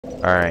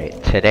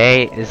Alright,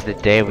 today is the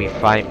day we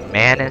fight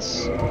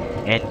Manus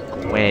and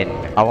Gwyn.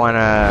 I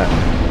wanna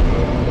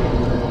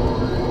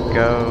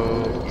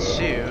go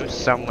to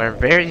somewhere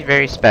very,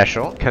 very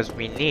special because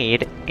we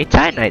need a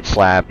Titanite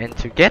slab. And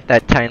to get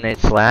that Titanite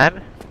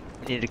slab,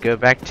 we need to go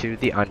back to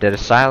the Undead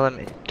Asylum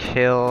and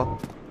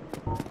kill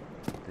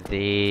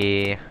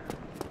the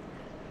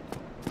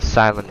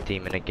Silent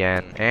Demon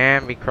again.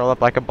 And we curl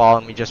up like a ball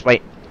and we just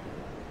wait.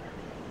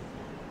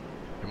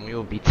 And we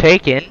will be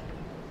taken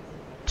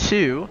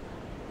to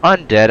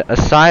Undead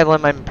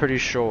Asylum, I'm pretty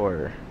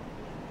sure.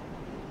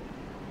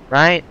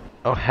 Right?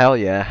 Oh, hell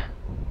yeah.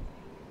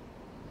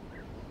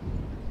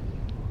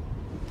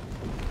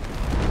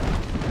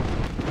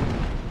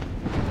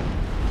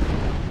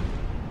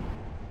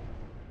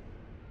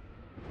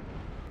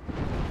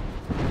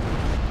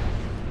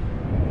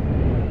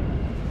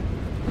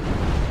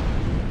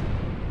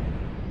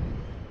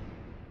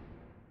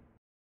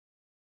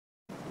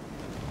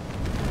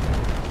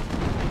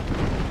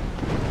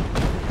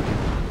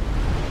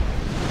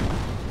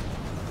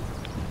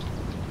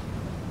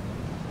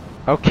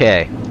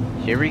 Okay,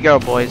 here we go,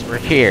 boys. We're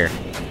here.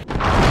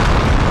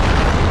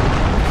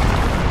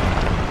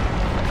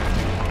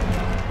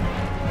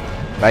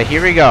 Right,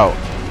 here we go.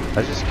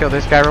 Let's just kill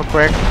this guy real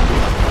quick.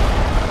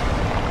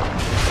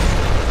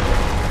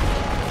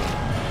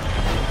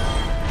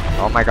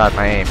 Oh my god,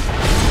 my aim.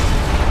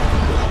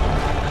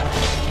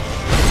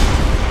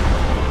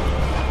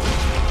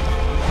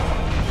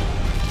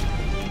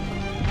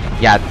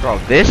 Yeah, bro,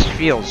 this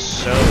feels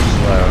so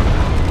slow.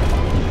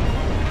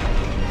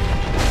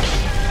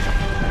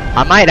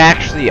 I might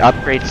actually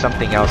upgrade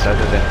something else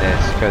other than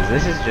this, because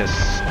this is just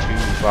too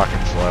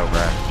fucking slow,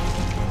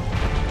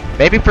 bro.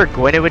 Maybe for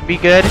Gwyn it would be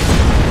good,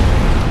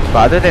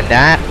 but other than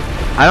that,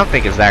 I don't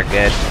think it's that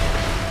good.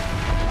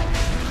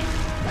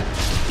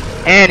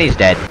 And he's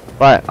dead.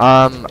 But,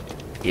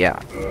 yeah.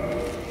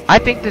 I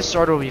think this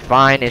sword will be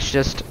fine, it's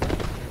just,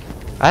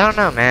 I don't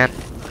know, man.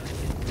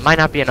 It might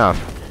not be enough,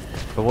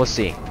 but we'll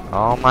see.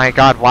 Oh my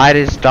god, why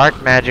is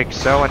dark magic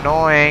so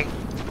annoying?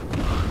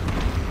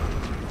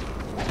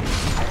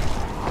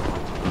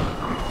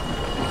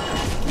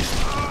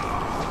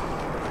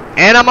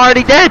 And I'm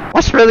already dead!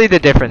 What's really the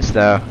difference,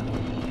 though?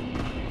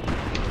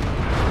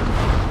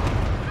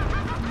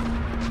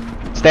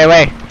 Stay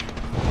away.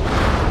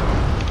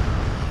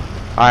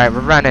 Alright, we're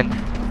running.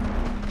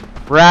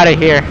 We're out of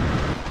here.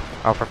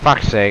 Oh, for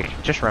fuck's sake.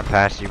 Just run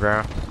past you,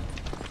 bro.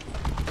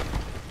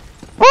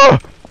 Woo!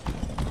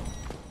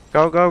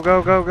 Go, go,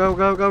 go, go, go,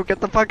 go, go. Get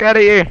the fuck out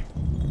of here.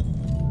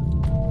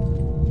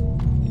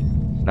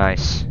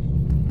 Nice.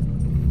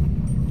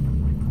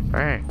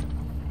 Alright.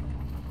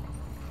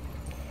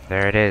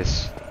 There it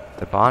is.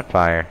 The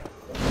bonfire.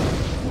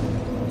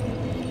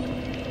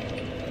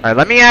 Alright,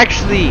 let me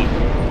actually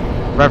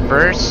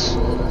reverse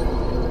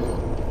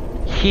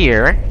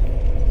here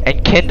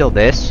and kindle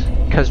this,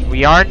 because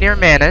we are near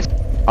Manus.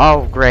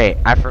 Oh, great.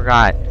 I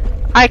forgot.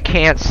 I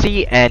can't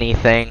see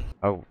anything.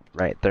 Oh,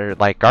 right. They're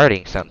like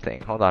guarding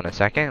something. Hold on a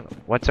second.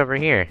 What's over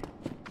here?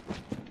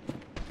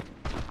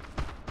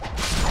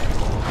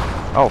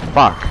 Oh,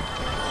 fuck.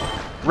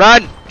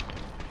 Run!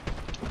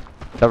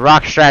 The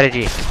rock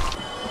strategy.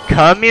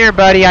 Come here,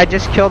 buddy. I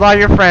just killed all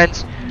your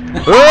friends.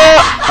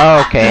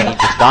 Oh, okay, he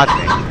just dodged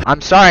me.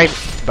 I'm sorry,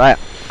 but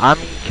I'm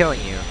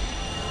killing you.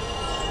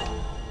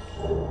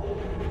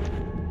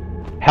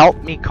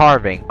 Help me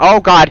carving. Oh,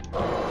 God.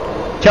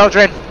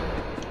 Children.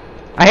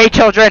 I hate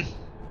children.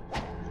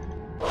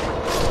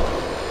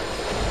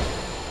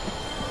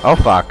 Oh,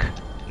 fuck.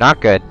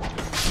 Not good.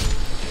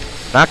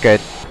 Not good.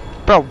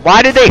 Bro,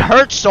 why did they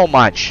hurt so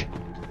much?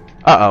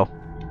 Uh-oh.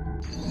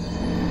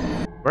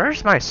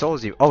 Where's my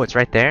souls? Oh, it's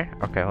right there?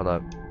 Okay, hold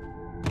up.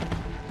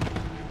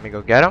 Let me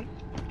go get him.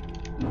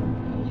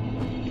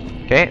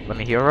 Okay, let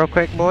me heal real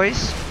quick,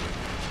 boys.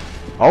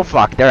 Oh,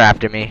 fuck, they're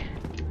after me.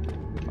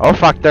 Oh,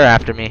 fuck, they're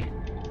after me.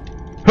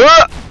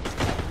 Huh!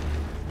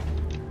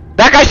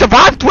 That guy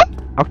survived? What?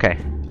 Okay.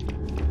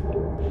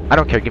 I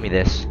don't care, give me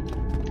this.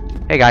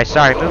 Hey, guys,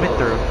 sorry, moving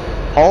through.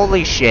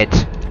 Holy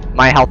shit.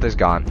 My health is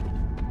gone.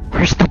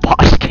 Where's the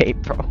boss cape,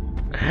 bro?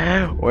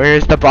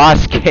 Where's the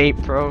boss cape,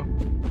 bro?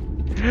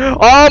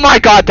 Oh my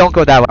god, don't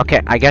go that way. Okay,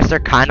 I guess they're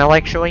kind of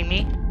like showing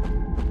me.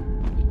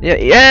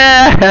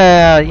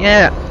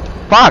 Yeah.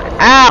 Fuck,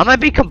 ow. I'm gonna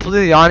be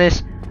completely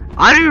honest.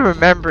 I don't even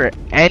remember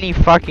any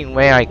fucking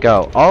way I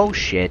go. Oh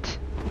shit.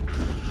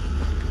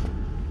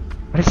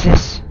 What is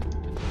this?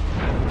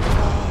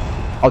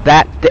 Oh,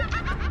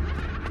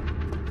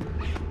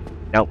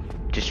 nope,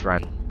 just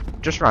run.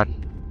 Just run.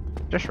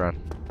 Just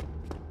run.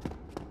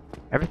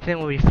 Everything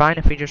will be fine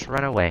if we just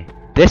run away.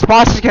 This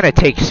boss is gonna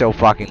take so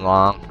fucking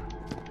long.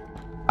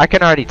 I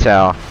can already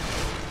tell.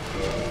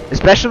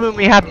 Especially when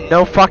we have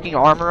no fucking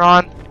armor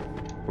on.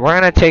 We're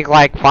gonna take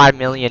like 5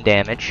 million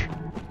damage.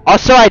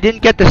 Also, I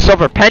didn't get the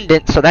silver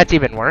pendant, so that's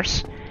even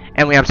worse.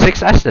 And we have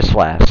 6 Estus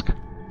flask.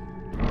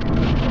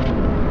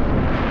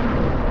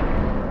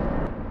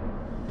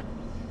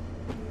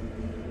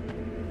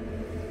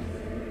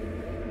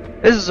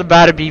 This is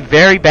about to be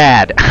very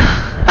bad.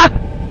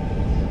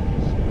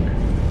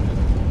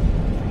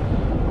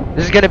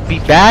 This is gonna be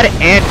bad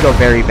and go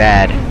very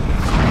bad.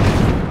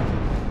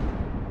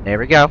 There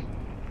we go.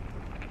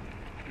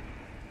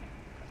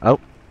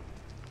 Oh.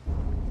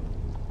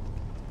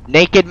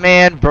 Naked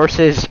man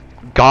versus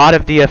God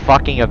of the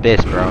fucking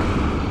abyss, bro.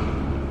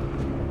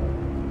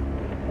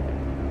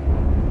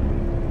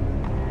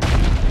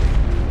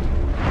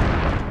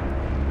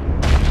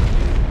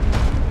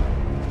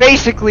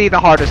 Basically the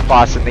hardest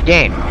boss in the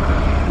game.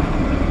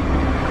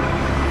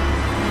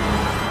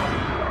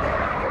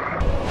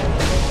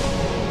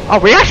 Oh,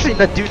 we actually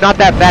do not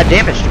that bad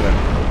damage to him.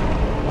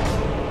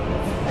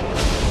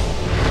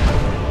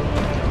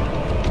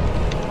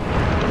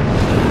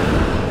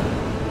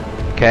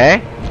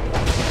 Okay.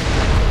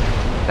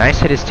 Nice,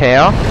 hit his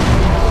tail.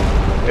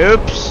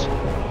 Oops.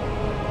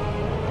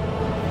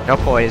 No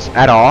poise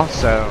at all,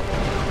 so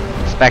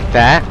expect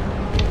that.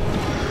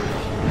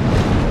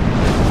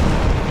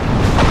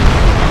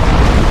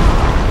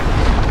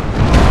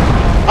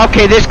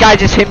 Okay, this guy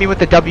just hit me with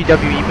the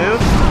WWE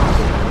move.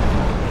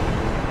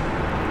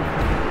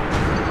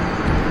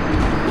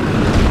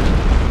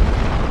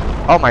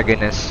 Oh my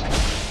goodness.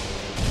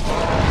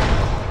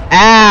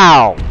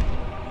 Ow!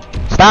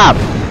 Stop!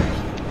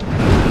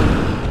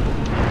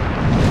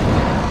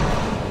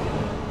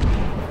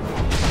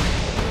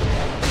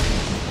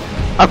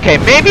 Okay,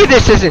 maybe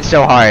this isn't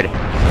so hard.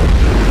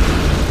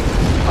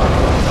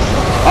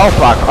 Oh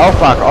fuck, oh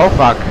fuck, oh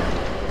fuck.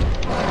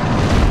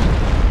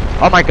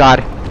 Oh my god.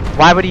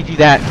 Why would he do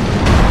that?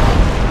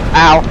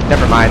 Ow.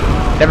 Never mind.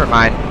 Never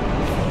mind.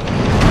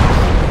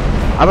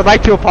 I would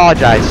like to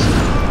apologize.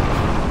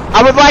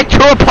 I would like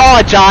to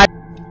apologize!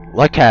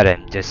 Look at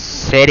him,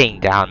 just sitting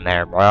down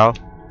there, bro.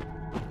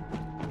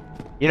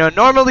 You know,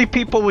 normally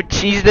people would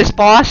cheese this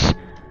boss,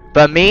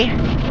 but me?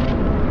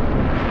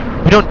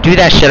 We don't do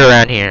that shit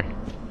around here.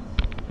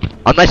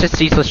 Unless it's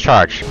ceaseless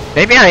charge.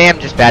 Maybe I am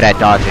just bad at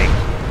dodging.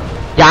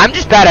 Yeah, I'm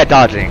just bad at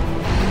dodging.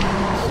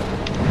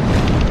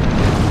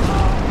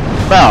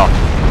 Well.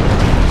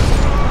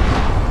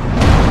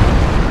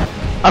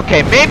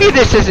 Okay, maybe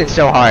this isn't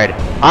so hard.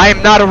 I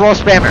am not a roll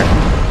spammer.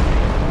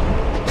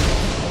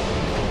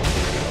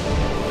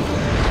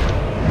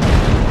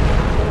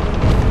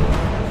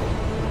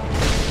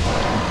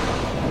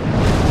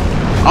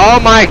 Oh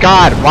my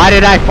god, why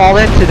did I fall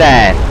into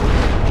that?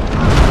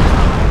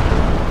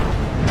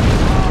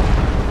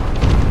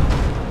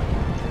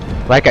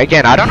 Like,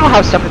 again, I don't know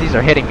how some of these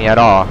are hitting me at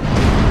all.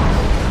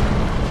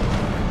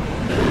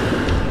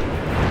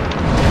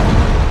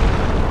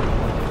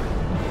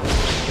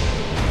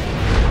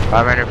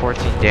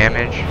 $514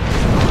 damage.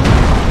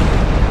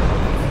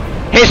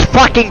 His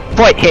fucking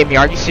foot hit me,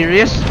 are you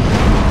serious?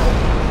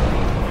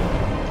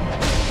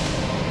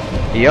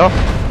 Deal?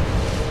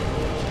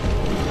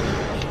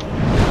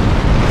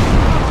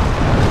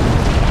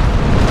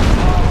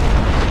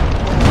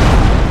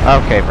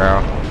 Okay,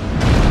 bro.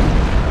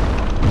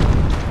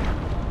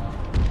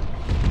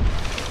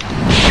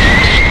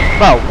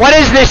 Bro, what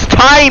is this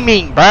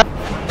timing, bro?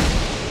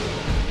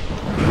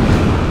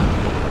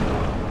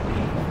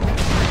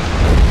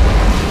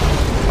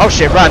 Oh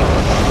shit, run.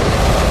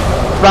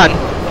 Run.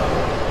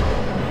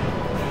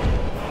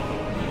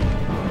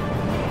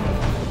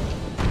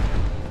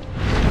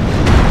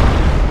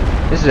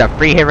 This is a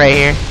free hit right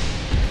here.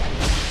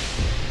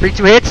 Free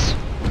 2 hits.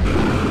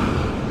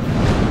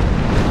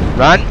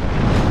 Run.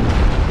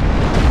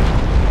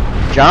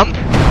 Jump.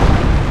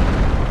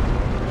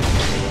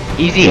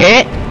 Easy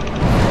hit.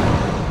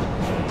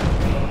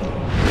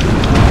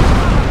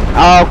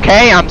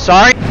 Okay, I'm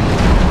sorry.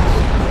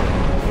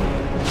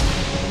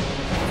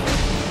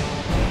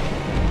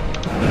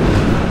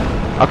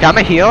 Okay, I'm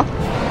a heal.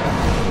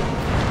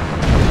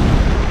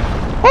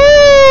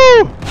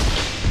 Woo!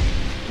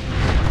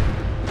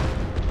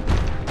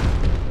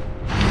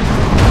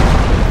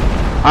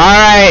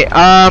 Alright,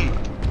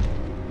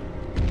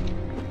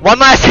 one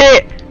last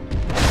hit.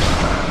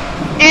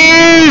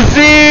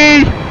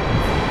 Easy!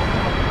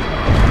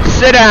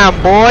 Sit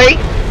down, boy.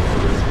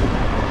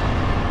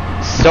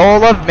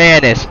 Soul of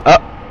Manus.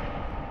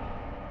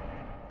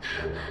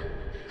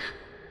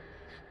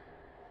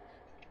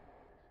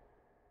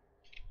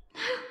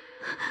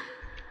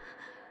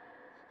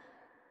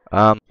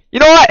 You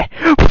know what?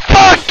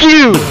 Fuck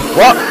you!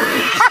 What?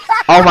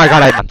 Oh my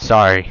god, I'm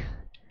sorry.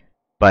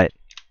 But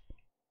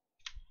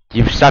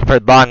you've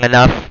suffered long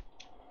enough,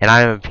 and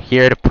I am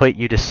here to put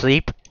you to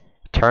sleep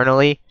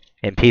eternally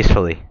and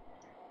peacefully.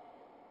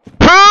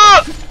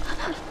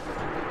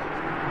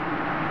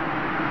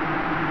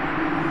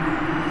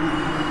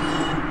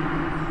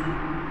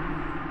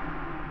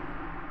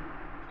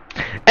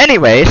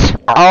 Anyways,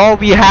 all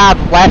we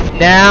have left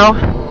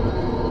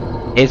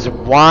now is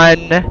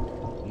one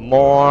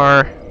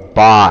more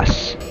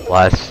boss.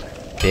 Plus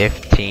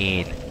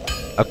 15.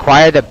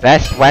 Acquire the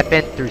best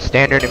weapon through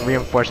standard and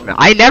reinforcement.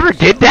 I never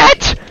did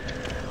that?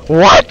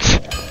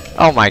 What?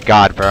 Oh my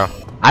god, bro.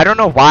 I don't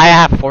know why I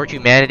have Fort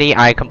Humanity.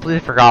 I completely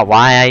forgot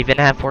why I even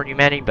have Fort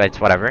Humanity, but it's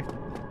whatever.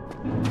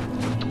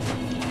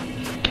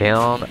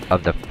 Kiln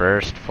of the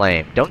first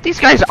flame. Don't these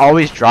guys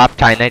always drop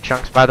titanite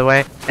chunks, by the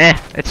way?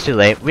 It's too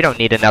late. We don't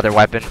need another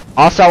weapon.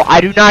 Also,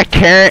 I do not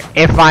care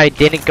if I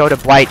didn't go to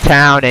Blight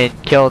Town and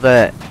kill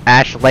the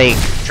Ash Lake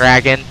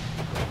dragon.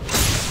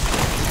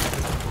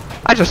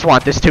 I just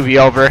want this to be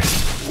over.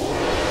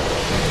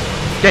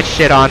 Get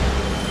shit on.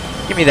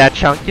 Give me that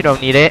chunk. You don't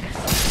need it.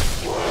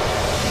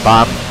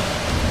 Bum.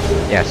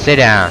 Yeah, sit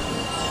down.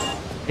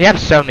 You have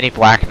so many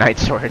Black Knight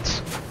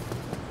swords.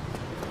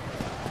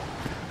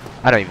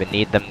 I don't even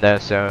need them though,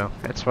 so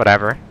it's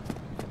whatever.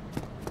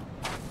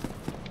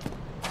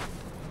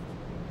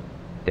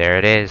 There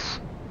it is.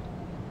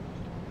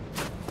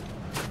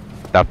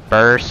 The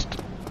first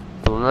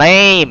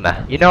flame!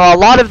 You know, a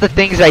lot of the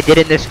things I did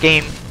in this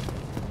game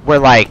were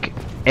like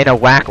in a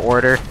whack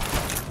order.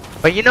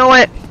 But you know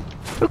what?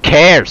 Who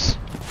cares?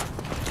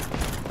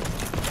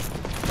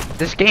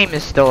 This game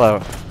is still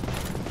a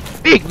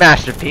big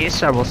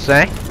masterpiece, I will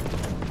say.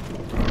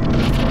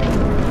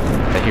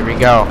 But here we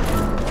go.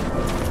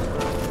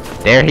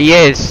 There he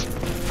is.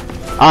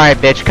 Alright,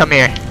 bitch, come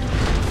here.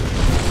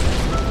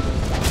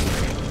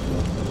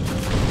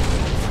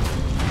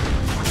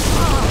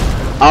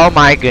 Oh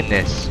my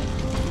goodness.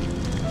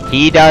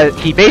 He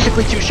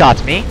basically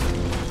two-shots me.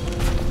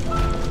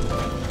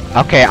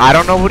 Okay, I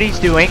don't know what he's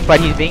doing, but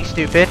he's being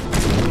stupid.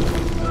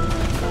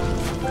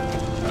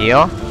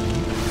 Heal.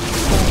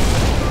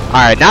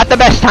 Alright, not the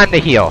best time to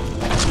heal.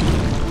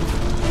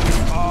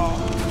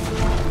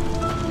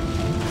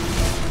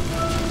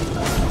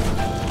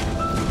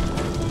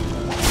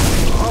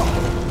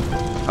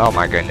 Oh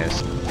my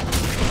goodness.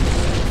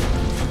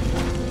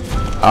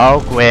 Oh,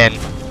 Gwen.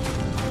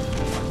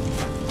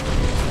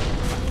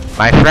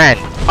 My friend.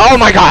 Oh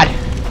my god!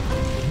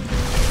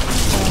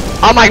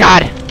 Oh my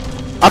god!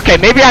 Okay,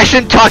 maybe I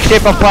shouldn't talk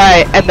shit before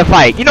I end the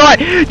fight. You know what?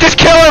 Just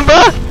kill him,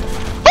 bro!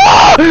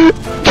 Oh!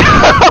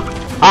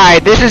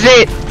 Alright, this is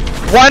it.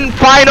 One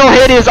final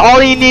hit is all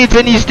he needs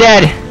and he's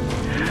dead.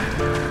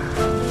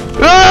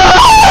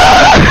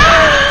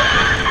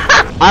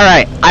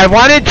 Alright, I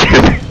wanted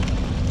to...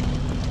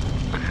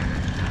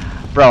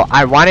 Bro,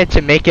 I wanted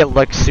to make it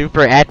look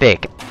super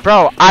epic.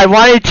 Bro, I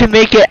wanted to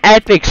make it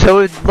epic so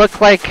it looked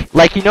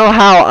like you know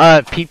how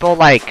people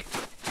like,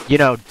 you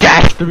know,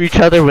 dash through each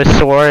other with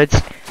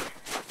swords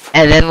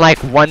and then like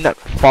one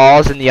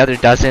falls and the other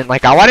doesn't.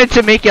 Like, I wanted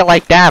to make it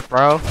like that,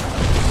 bro.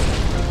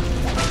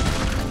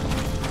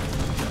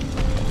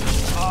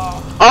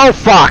 Oh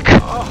fuck.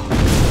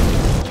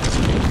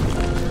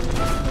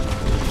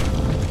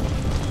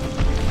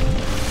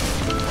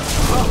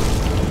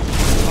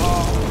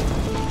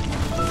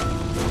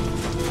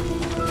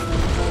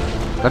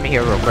 Let me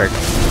heal real quick.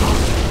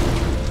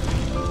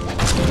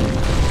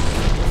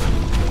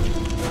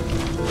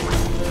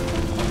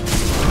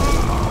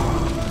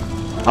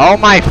 Oh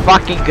my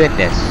fucking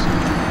goodness.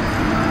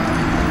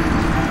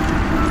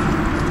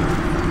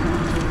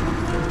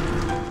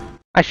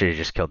 I should have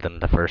just killed them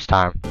the first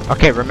time.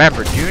 Okay,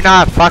 remember, do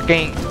not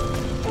fucking...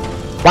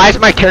 Why is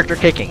my character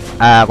kicking?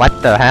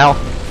 What the hell?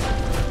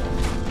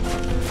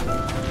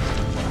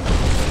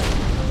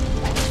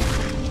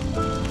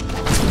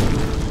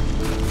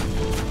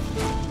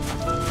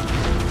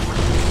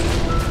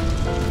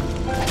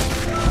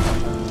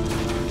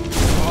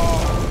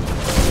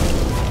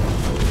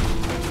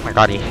 Oh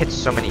my god, he hits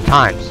so many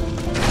times.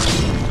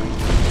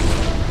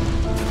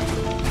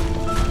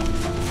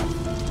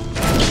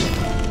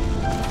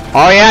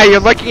 Oh yeah, you're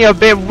looking a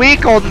bit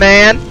weak, old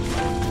man.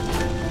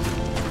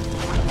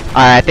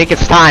 Alright, I think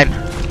it's time.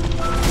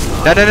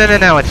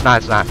 No, it's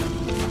not,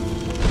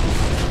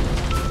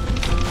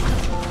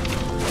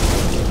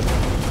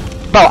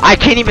 Bro, I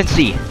can't even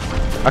see.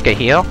 Okay,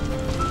 heal.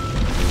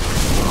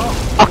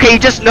 Okay, he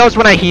just knows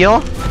when I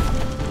heal.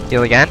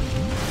 Heal again.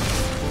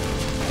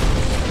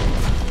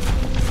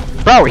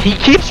 Bro, he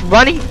keeps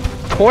running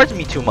towards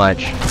me too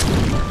much.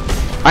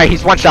 Alright,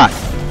 he's one shot.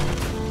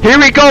 Here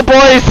we go,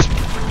 boys!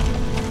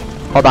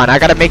 Hold on, I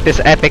gotta make this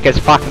epic as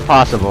fucking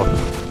possible.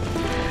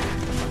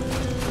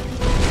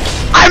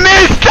 I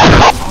missed!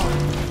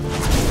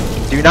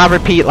 Do not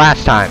repeat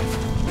last time.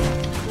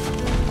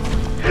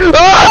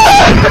 Oh,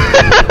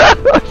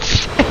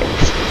 shit.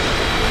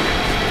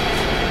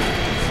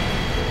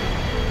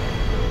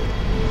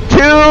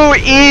 Too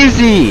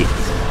easy!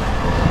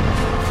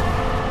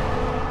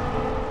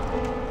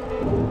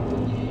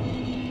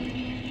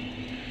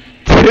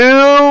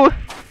 Too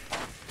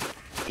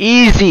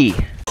easy.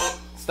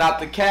 Stop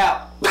the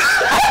cap.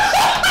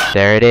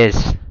 There it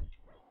is.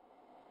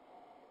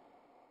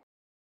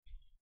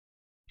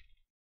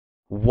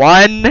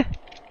 One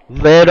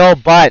little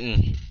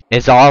button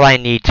is all I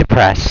need to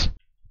press.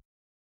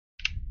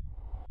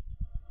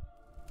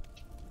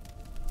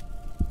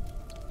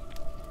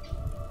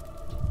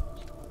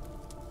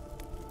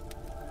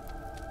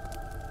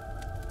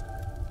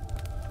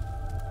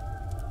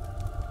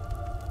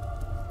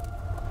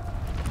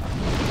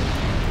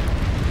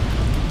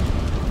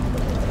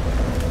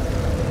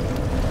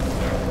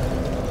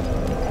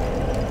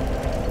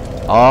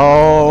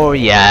 Oh,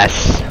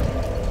 yes.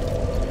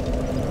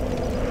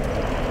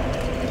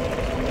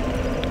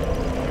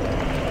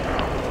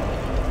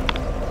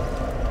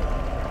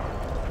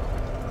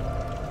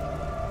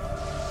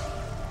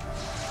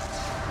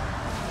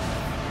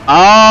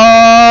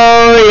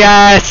 Oh,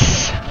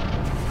 yes!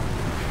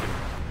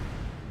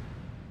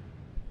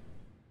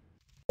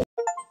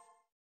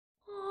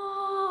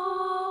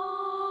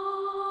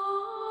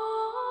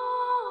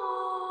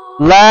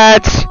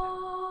 Let's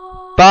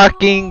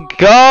fucking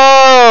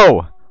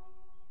go!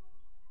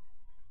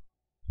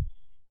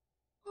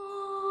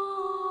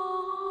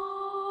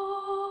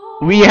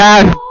 We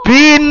have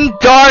beaten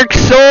Dark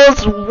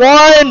Souls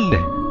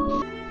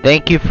 1!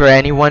 Thank you for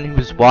anyone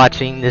who's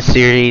watching this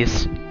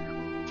series.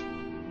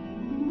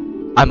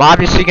 I'm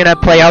obviously gonna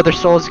play other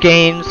Souls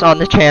games on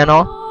the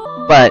channel,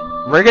 but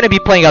we're gonna be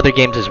playing other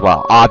games as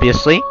well,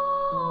 obviously.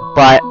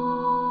 But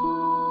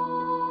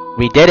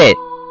we did it.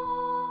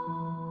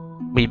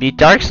 We beat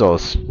Dark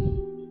Souls.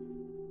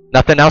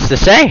 Nothing else to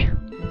say.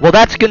 Well,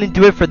 that's gonna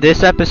do it for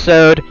this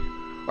episode,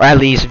 or at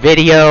least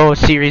video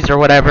series or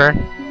whatever,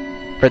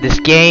 for this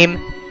game.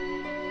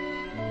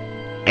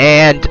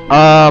 And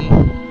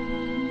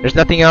there's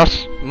nothing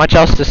else much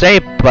else to say,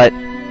 but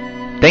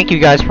thank you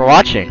guys for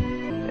watching.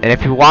 And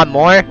if you want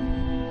more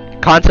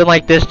content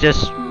like this,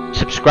 just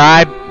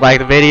subscribe, like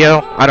the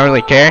video. I don't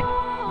really care.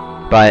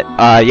 But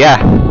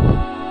yeah.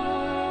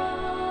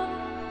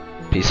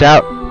 Peace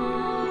out.